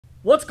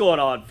What's going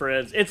on,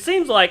 friends? It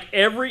seems like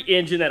every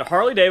engine that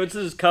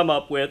Harley-Davidson has come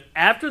up with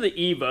after the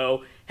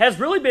Evo has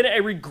really been a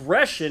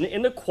regression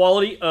in the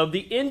quality of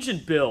the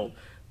engine build.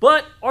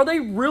 But are they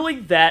really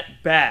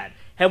that bad?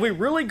 Have we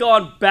really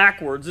gone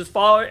backwards as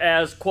far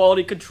as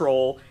quality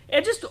control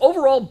and just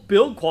overall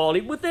build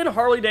quality within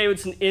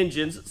Harley-Davidson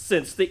engines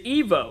since the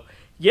Evo?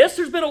 Yes,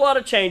 there's been a lot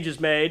of changes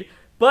made,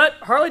 but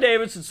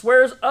Harley-Davidson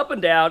swears up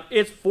and down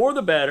it's for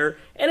the better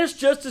and it's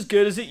just as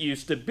good as it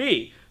used to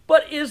be.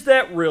 But is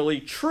that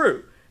really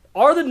true?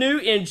 Are the new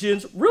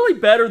engines really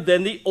better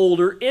than the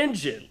older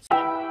engines?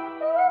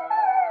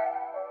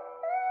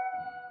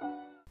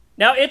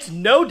 Now, it's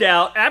no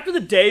doubt, after the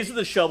days of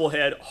the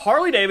Shovelhead,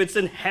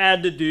 Harley-Davidson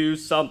had to do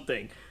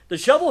something. The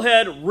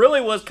Shovelhead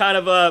really was kind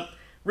of an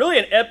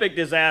epic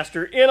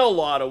disaster in a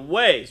lot of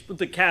ways. With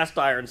the cast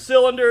iron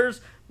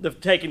cylinders,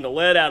 taking the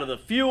lead out of the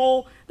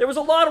fuel, there was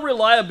a lot of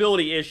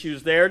reliability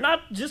issues there,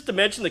 not just to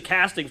mention the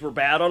castings were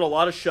bad on a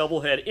lot of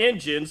Shovelhead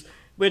engines,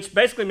 which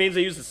basically means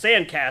they used the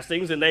sand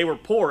castings and they were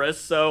porous,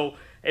 so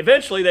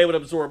eventually they would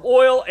absorb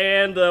oil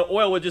and the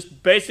oil would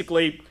just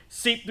basically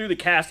seep through the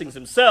castings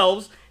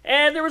themselves,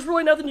 and there was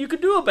really nothing you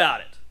could do about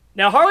it.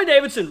 Now,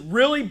 Harley-Davidson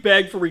really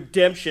begged for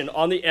redemption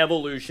on the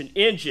Evolution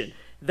engine.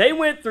 They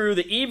went through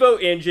the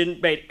Evo engine,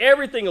 made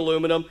everything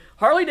aluminum.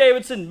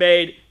 Harley-Davidson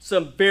made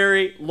some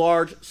very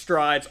large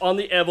strides on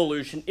the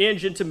Evolution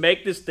engine to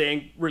make this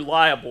thing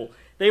reliable.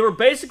 They were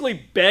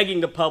basically begging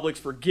the public's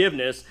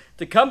forgiveness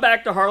to come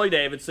back to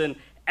Harley-Davidson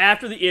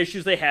after the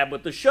issues they had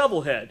with the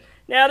Shovelhead.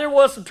 Now, there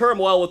was some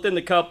turmoil within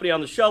the company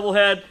on the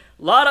Shovelhead, a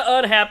lot of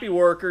unhappy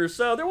workers,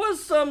 so there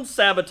was some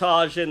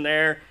sabotage in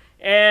there,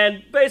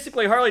 and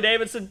basically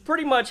Harley-Davidson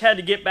pretty much had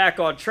to get back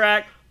on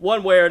track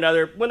one way or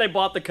another when they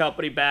bought the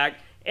company back,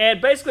 and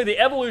basically the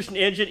Evolution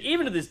engine,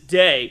 even to this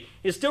day,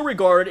 is still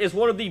regarded as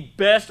one of the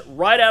best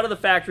right out of the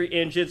factory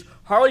engines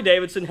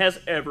Harley-Davidson has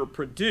ever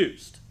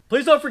produced.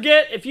 Please don't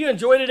forget, if you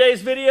enjoyed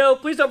today's video,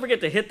 please don't forget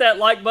to hit that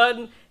like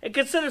button and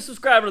consider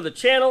subscribing to the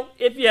channel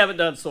if you haven't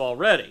done so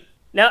already.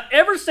 Now,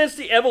 ever since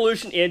the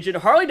Evolution engine,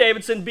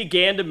 Harley-Davidson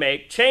began to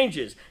make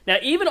changes. Now,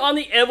 even on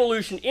the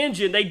Evolution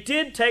engine, they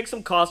did take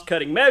some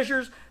cost-cutting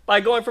measures by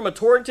going from a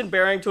Torrington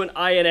bearing to an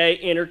INA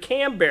inner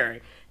cam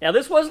bearing. Now,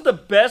 this wasn't the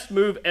best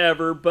move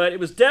ever, but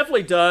it was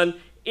definitely done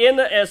in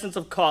the essence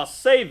of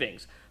cost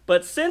savings.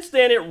 But since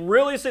then, it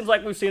really seems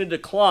like we've seen a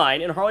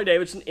decline in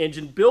Harley-Davidson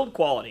engine build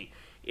quality.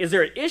 Is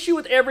there an issue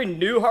with every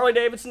new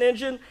Harley-Davidson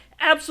engine?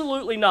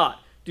 Absolutely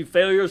not. Do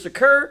failures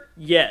occur?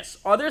 Yes.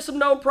 Are there some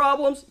known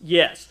problems?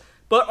 Yes.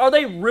 But are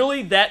they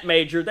really that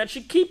major that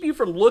should keep you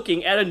from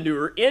looking at a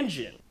newer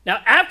engine?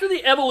 Now, after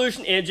the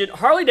Evolution engine,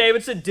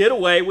 Harley-Davidson did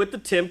away with the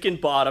Timken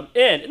bottom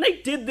end, and they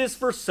did this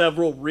for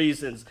several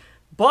reasons.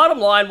 Bottom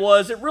line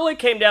was, it really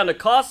came down to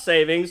cost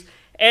savings,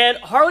 and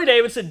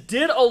Harley-Davidson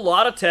did a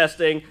lot of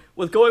testing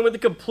with going with the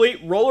complete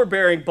roller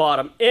bearing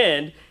bottom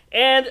end,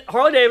 and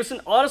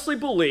Harley-Davidson honestly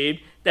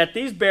believed that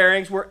these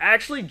bearings were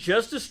actually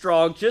just as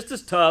strong, just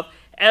as tough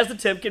as the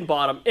Timken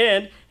bottom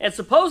end, and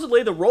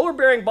supposedly the roller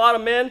bearing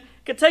bottom end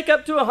could take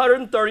up to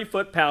 130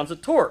 foot-pounds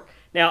of torque.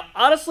 Now,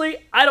 honestly,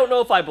 I don't know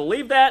if I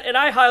believe that, and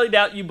I highly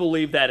doubt you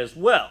believe that as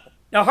well.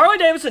 Now,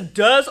 Harley-Davidson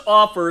does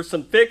offer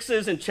some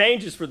fixes and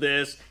changes for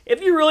this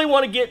if you really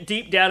want to get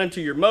deep down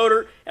into your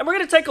motor, and we're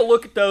going to take a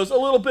look at those a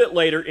little bit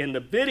later in the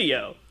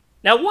video.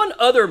 Now, one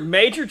other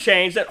major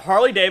change that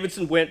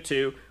Harley-Davidson went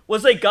to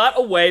was they got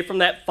away from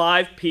that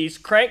 5-piece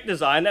crank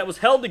design that was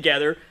held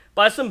together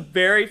by some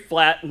very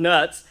flat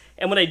nuts,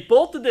 and when they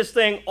bolted this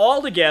thing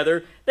all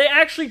together, they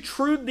actually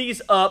trued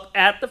these up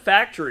at the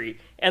factory,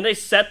 and they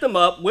set them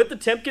up with the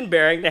Timken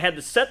bearing. They had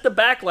to set the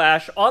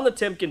backlash on the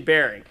Timken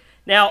bearing.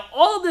 Now,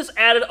 all of this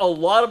added a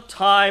lot of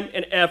time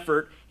and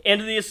effort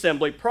into the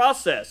assembly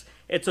process.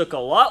 It took a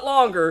lot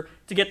longer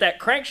to get that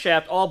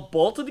crankshaft all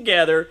bolted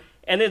together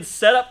and then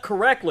set up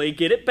correctly,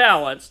 get it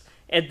balanced,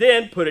 and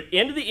then put it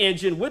into the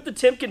engine with the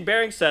Timken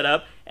bearing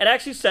setup and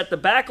actually set the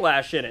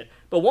backlash in it.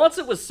 But once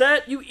it was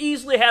set, you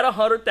easily had a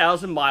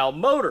 100,000-mile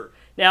motor.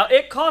 Now,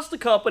 it cost the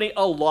company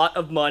a lot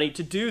of money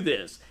to do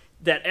this.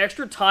 That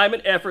extra time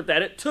and effort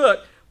that it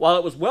took, while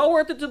it was well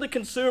worth it to the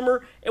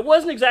consumer, it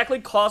wasn't exactly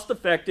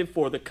cost-effective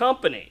for the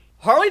company.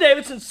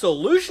 Harley-Davidson's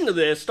solution to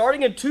this,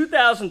 starting in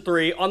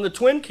 2003 on the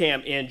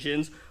twin-cam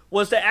engines,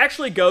 was to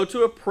actually go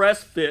to a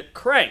press-fit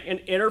crank, an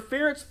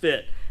interference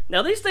fit.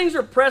 Now, these things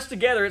are pressed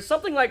together at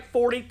something like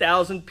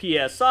 40,000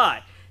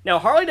 PSI. Now,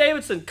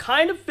 Harley-Davidson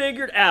kind of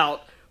figured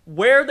out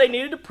where they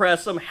needed to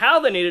press them, how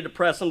they needed to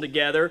press them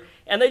together,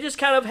 and they just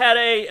kind of had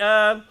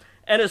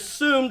an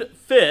assumed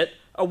fit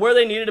of where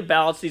they needed to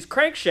balance these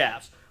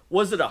crankshafts.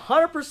 Was it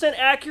 100%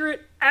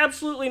 accurate?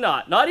 Absolutely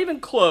not. Not even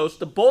close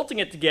to bolting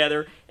it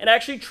together and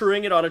actually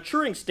truing it on a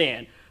truing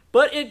stand.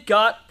 But it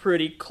got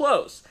pretty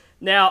close.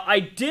 Now, I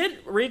did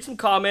read some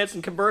comments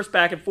and converse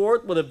back and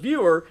forth with a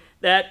viewer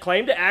that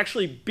claimed to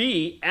actually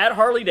be at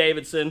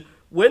Harley-Davidson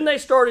when they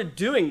started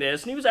doing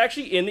this, and he was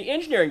actually in the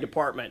engineering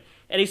department.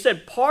 And he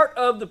said part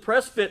of the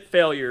press fit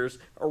failures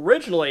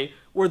originally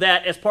were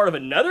that as part of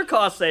another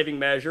cost-saving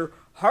measure,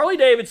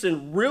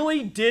 Harley-Davidson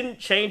really didn't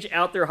change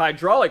out their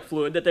hydraulic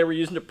fluid that they were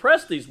using to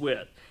press these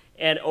with.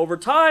 And over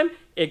time,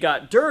 it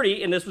got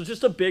dirty, and this was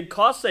just a big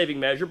cost-saving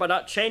measure by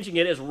not changing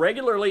it as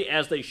regularly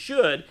as they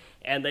should.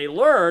 And they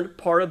learned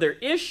part of their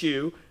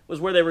issue was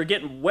where they were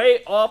getting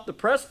way off the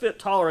press fit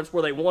tolerance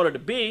where they wanted to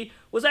be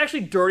was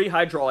actually dirty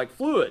hydraulic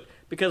fluid.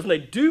 Because when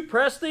they do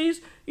press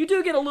these, you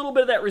do get a little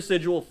bit of that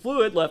residual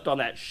fluid left on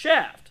that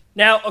shaft.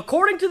 Now,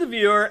 according to the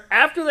viewer,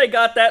 after they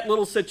got that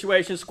little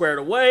situation squared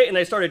away and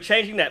they started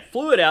changing that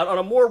fluid out on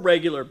a more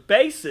regular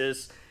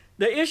basis,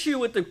 the issue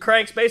with the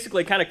cranks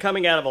basically kind of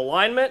coming out of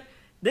alignment,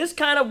 this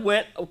kind of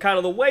went kind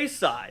of the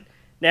wayside.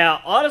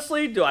 Now,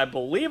 honestly, do I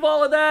believe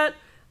all of that?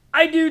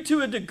 I do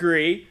to a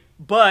degree,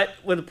 but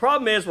what the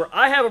problem is, where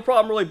I have a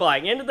problem really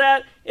buying into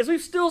that, is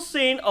we've still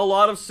seen a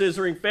lot of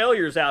scissoring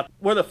failures out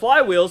where the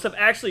flywheels have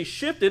actually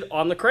shifted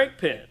on the crank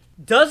pin.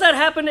 Does that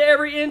happen to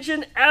every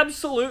engine?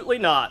 Absolutely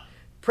not.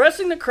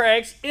 Pressing the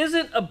cranks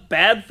isn't a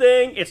bad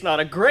thing, it's not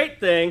a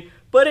great thing,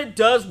 but it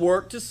does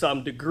work to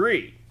some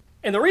degree.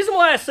 And the reason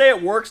why I say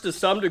it works to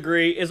some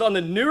degree is on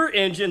the newer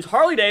engines,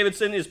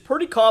 Harley-Davidson is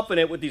pretty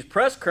confident with these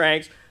press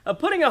cranks of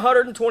putting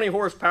 120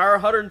 horsepower,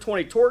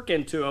 120 torque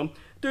into them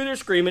through their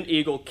Screamin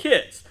Eagle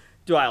kits.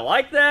 Do I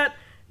like that?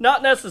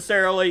 Not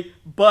necessarily,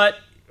 but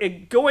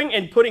going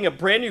and putting a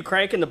brand new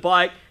crank in the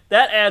bike,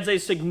 that adds a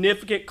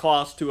significant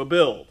cost to a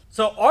build.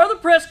 So are the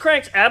press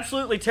cranks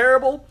absolutely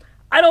terrible?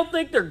 I don't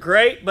think they're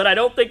great, but I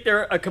don't think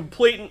they're a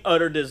complete and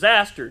utter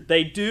disaster.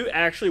 They do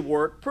actually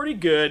work pretty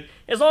good,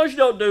 as long as you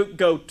don't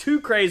go too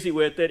crazy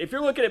with it. If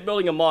you're looking at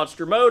building a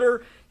monster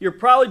motor, you're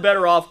probably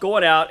better off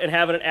going out and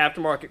having an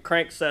aftermarket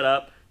crank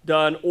setup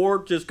done,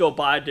 or just go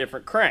buy a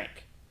different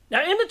crank.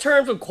 Now, in the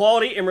terms of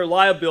quality and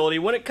reliability,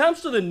 when it comes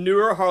to the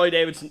newer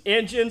Harley-Davidson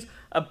engines,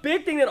 a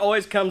big thing that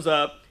always comes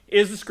up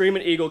is the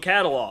Screamin Eagle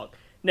catalog.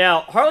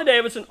 Now,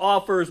 Harley-Davidson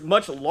offers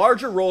much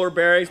larger roller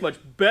bearings, much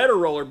better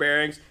roller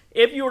bearings,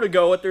 if you were to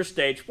go with their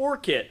Stage 4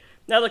 kit.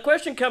 Now, the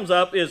question comes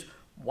up is,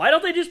 why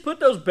don't they just put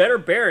those better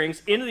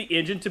bearings into the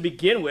engine to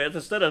begin with,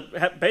 instead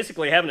of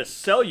basically having to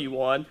sell you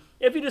one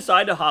if you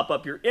decide to hop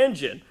up your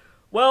engine?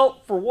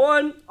 Well, for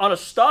one, on a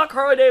stock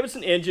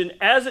Harley-Davidson engine,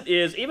 as it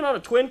is, even on a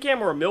twin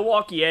cam or a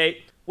Milwaukee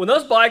 8, when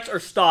those bikes are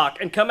stock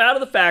and come out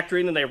of the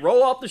factory and then they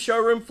roll off the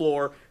showroom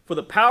floor, for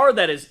the power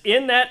that is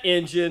in that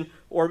engine,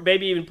 or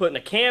maybe even putting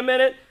a cam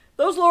in it,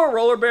 those lower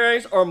roller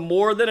bearings are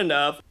more than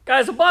enough.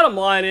 Guys, the bottom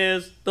line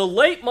is, the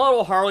late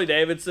model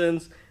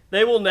Harley-Davidsons,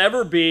 they will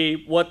never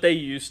be what they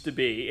used to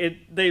be.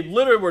 They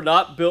literally were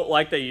not built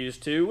like they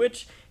used to,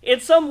 which in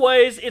some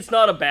ways, it's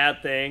not a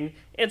bad thing.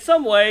 In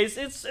some ways,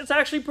 it's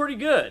actually pretty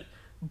good.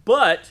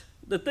 But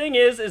the thing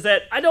is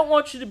that I don't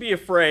want you to be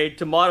afraid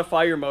to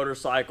modify your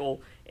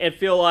motorcycle and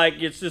feel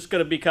like it's just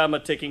going to become a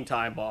ticking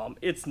time bomb.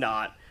 It's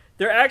not.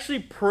 They're actually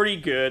pretty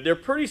good. They're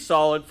pretty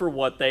solid for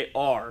what they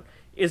are.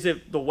 Is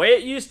it the way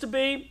it used to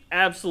be?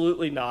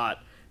 Absolutely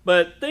not.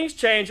 But things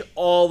change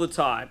all the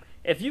time.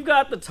 If you've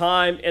got the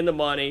time and the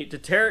money to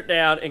tear it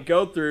down and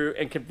go through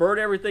and convert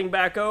everything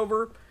back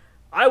over,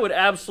 I would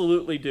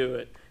absolutely do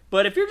it.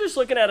 But if you're just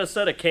looking at a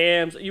set of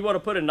cams, you want to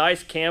put a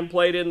nice cam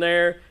plate in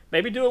there,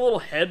 maybe do a little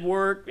head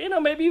work,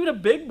 maybe even a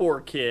big bore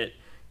kit.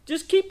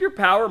 Just keep your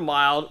power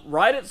mild,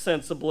 ride it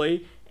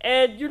sensibly,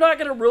 and you're not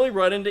going to really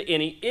run into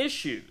any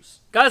issues.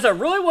 Guys, I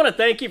really want to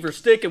thank you for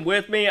sticking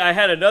with me. I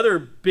had another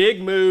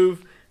big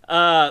move.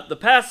 The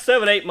past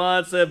 7-8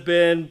 months have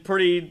been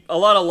a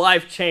lot of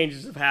life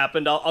changes have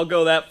happened. I'll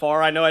go that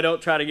far. I know I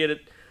don't try to get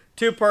it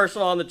too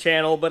personal on the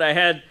channel, but I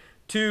had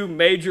 2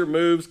 major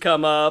moves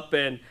come up,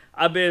 and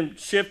I've been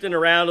shifting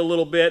around a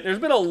little bit. There's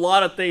been a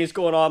lot of things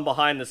going on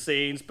behind the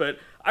scenes, but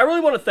I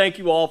really want to thank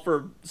you all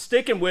for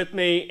sticking with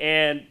me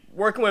and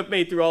working with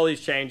me through all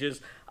these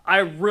changes. I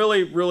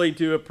really, really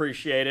do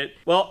appreciate it.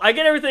 Well, I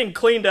get everything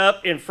cleaned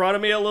up in front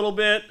of me a little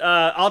bit.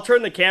 I'll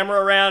turn the camera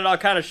around and I'll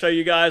kind of show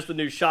you guys the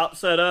new shop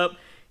setup.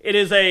 It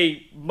is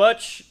a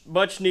much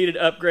needed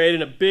upgrade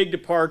and a big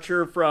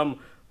departure from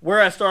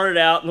where I started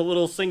out in the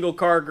little single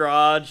car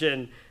garage,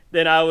 and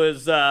then I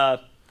was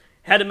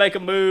had to make a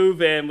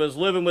move and was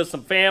living with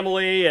some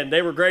family, and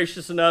they were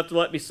gracious enough to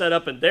let me set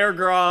up in their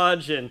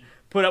garage and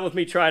put up with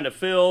me trying to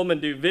film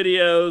and do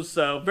videos.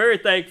 So very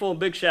thankful and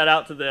big shout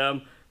out to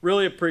them.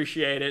 Really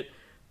appreciate it.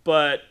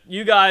 But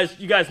you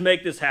guys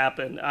make this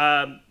happen.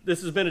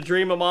 This has been a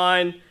dream of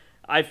mine.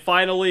 I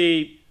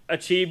finally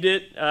achieved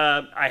it.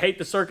 I hate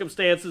the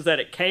circumstances that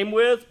it came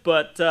with,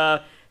 but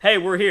hey,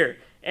 we're here.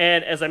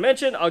 And as I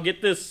mentioned, I'll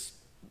get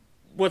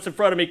what's in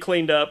front of me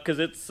cleaned up, because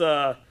it's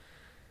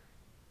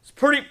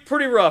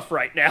pretty rough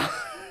right now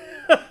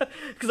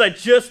because I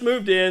just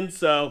moved in.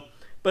 So,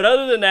 but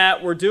other than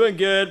that, we're doing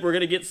good. We're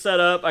gonna get set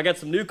up. I got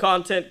some new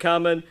content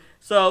coming.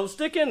 So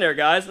stick in there,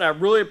 guys, and I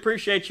really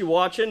appreciate you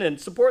watching and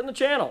supporting the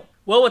channel.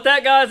 Well, with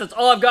that, guys, that's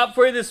all I've got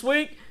for you this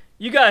week.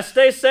 You guys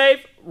stay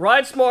safe,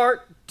 ride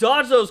smart,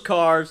 dodge those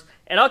cars,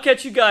 and I'll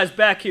catch you guys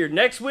back here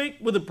next week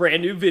with a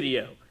brand new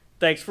video.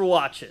 Thanks for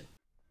watching.